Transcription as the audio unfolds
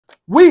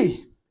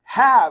We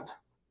have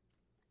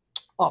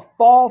a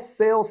fall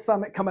sales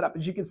summit coming up,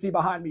 as you can see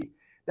behind me.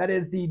 That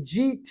is the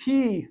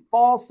GT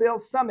Fall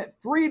Sales Summit,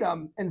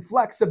 Freedom and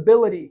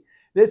Flexibility.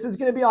 This is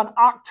going to be on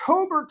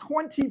October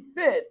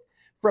 25th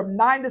from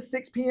 9 to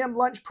 6 p.m.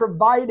 lunch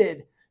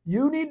provided.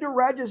 You need to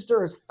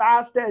register as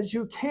fast as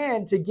you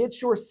can to get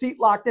your seat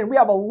locked in. We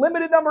have a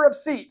limited number of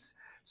seats.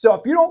 So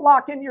if you don't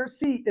lock in your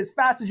seat as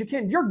fast as you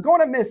can, you're going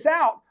to miss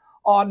out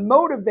on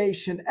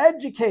motivation,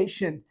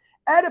 education,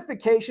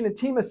 edification, and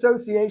team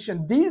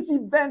association. These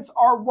events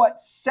are what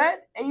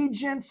set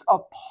agents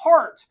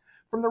apart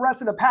from the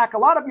rest of the pack. A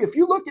lot of you, if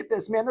you look at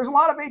this, man, there's a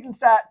lot of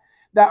agents that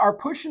are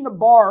pushing the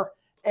bar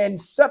and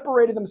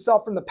separated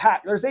themselves from the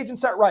pack. There's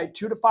agents that write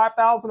 2 to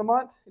 5,000 a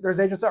month.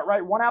 There's agents that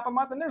write 1 app a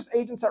month. And there's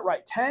agents that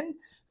write 10,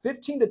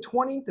 15 to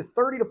 20 to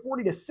 30 to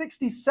 40 to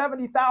 60,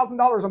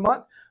 $70,000 a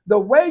month. The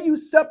way you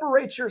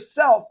separate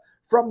yourself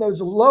from those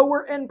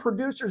lower end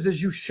producers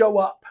is you show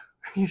up.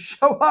 You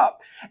show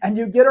up and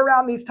you get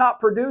around these top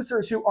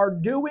producers who are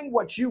doing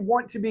what you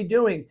want to be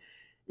doing.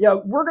 You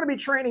know, we're going to be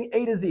training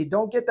A to Z.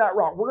 Don't get that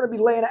wrong. We're going to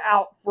be laying it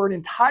out for an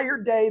entire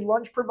day,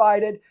 lunch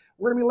provided.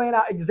 We're going to be laying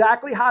out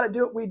exactly how to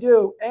do what we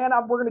do. And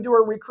we're going to do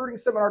a recruiting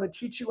seminar to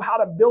teach you how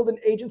to build an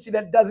agency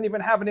that doesn't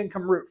even have an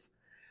income roof.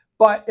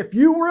 But if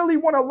you really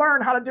want to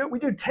learn how to do what we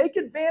do, take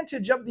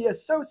advantage of the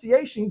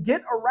association.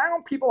 Get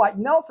around people like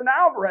Nelson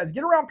Alvarez.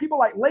 Get around people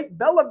like Lake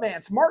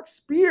Bellavance, Mark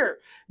Spear,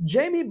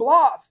 Jamie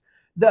Bloss,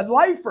 the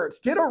lifers.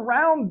 Get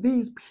around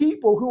these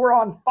people who are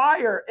on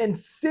fire and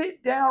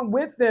sit down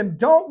with them.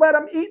 Don't let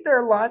them eat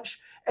their lunch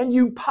and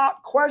you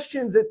pop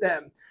questions at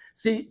them.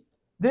 See,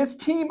 this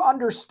team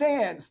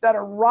understands that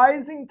a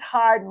rising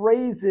tide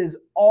raises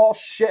all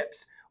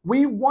ships.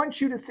 We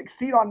want you to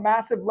succeed on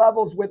massive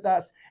levels with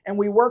us, and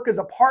we work as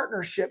a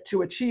partnership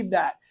to achieve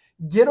that.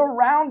 Get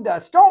around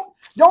us.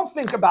 Don't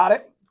think about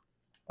it.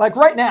 Like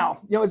right now,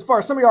 you know, as far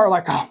as some of you are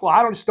like, oh, well,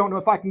 I just don't know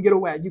if I can get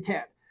away. You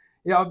can't.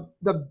 You know,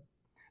 the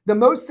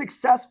most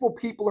successful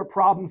people are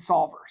problem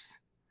solvers.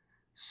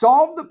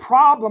 Solve the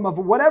problem of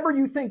whatever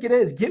you think it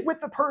is. Get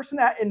with the person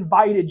that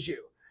invited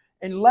you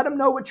and let them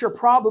know what your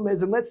problem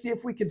is, and let's see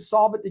if we can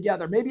solve it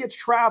together. Maybe it's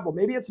travel.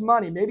 Maybe it's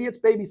money. Maybe it's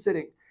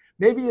babysitting.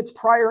 Maybe it's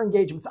prior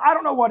engagements. I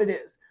don't know what it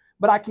is,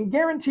 but I can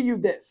guarantee you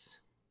this.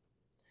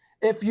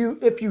 If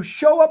you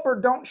show up or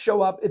don't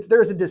show up,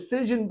 there's a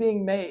decision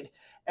being made.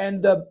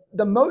 And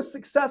the most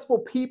successful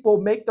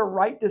people make the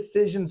right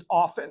decisions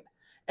often.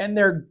 And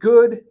they're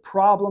good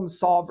problem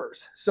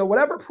solvers. So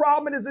whatever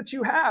problem it is that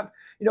you have,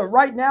 you know,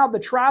 right now the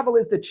travel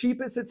is the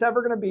cheapest it's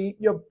ever going to be.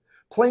 You know,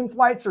 plane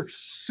flights are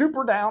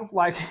super down.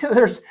 Like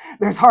there's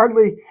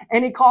hardly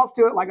any cost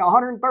to it, like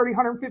 130,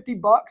 150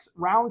 bucks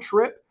round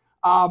trip.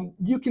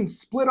 You can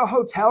split a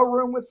hotel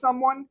room with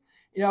someone.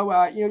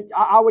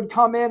 I would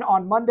come in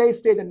on Monday,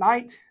 stay the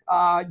night.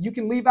 You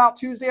can leave out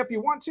Tuesday if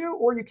you want to,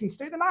 or you can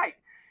stay the night,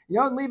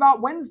 and leave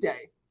out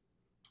Wednesday.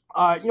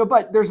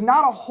 But there's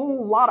not a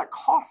whole lot of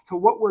cost to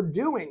what we're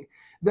doing.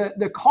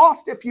 The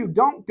cost, if you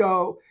don't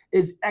go,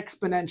 is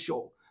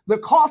exponential. The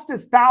cost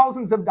is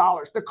thousands of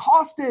dollars. The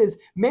cost is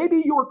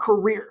maybe your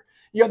career.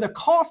 The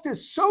cost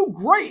is so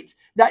great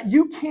that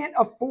you can't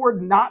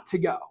afford not to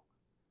go.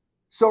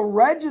 So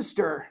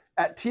register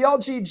at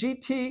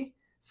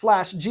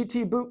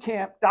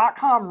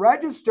tlggt/gtbootcamp.com.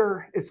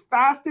 Register as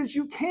fast as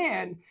you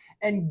can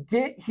and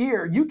get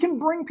here. You can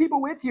bring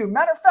people with you.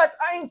 Matter of fact,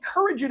 I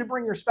encourage you to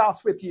bring your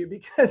spouse with you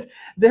because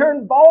their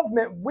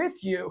involvement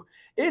with you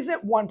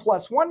isn't 1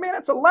 + 1, man,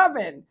 it's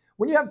 11.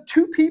 When you have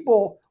 2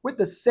 people with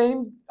the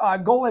same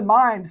goal in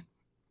mind,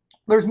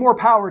 there's more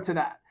power to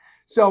that.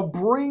 So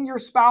bring your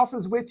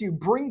spouses with you,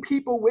 bring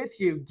people with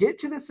you, get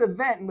to this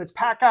event and let's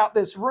pack out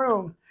this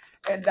room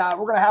and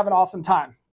we're going to have an awesome time.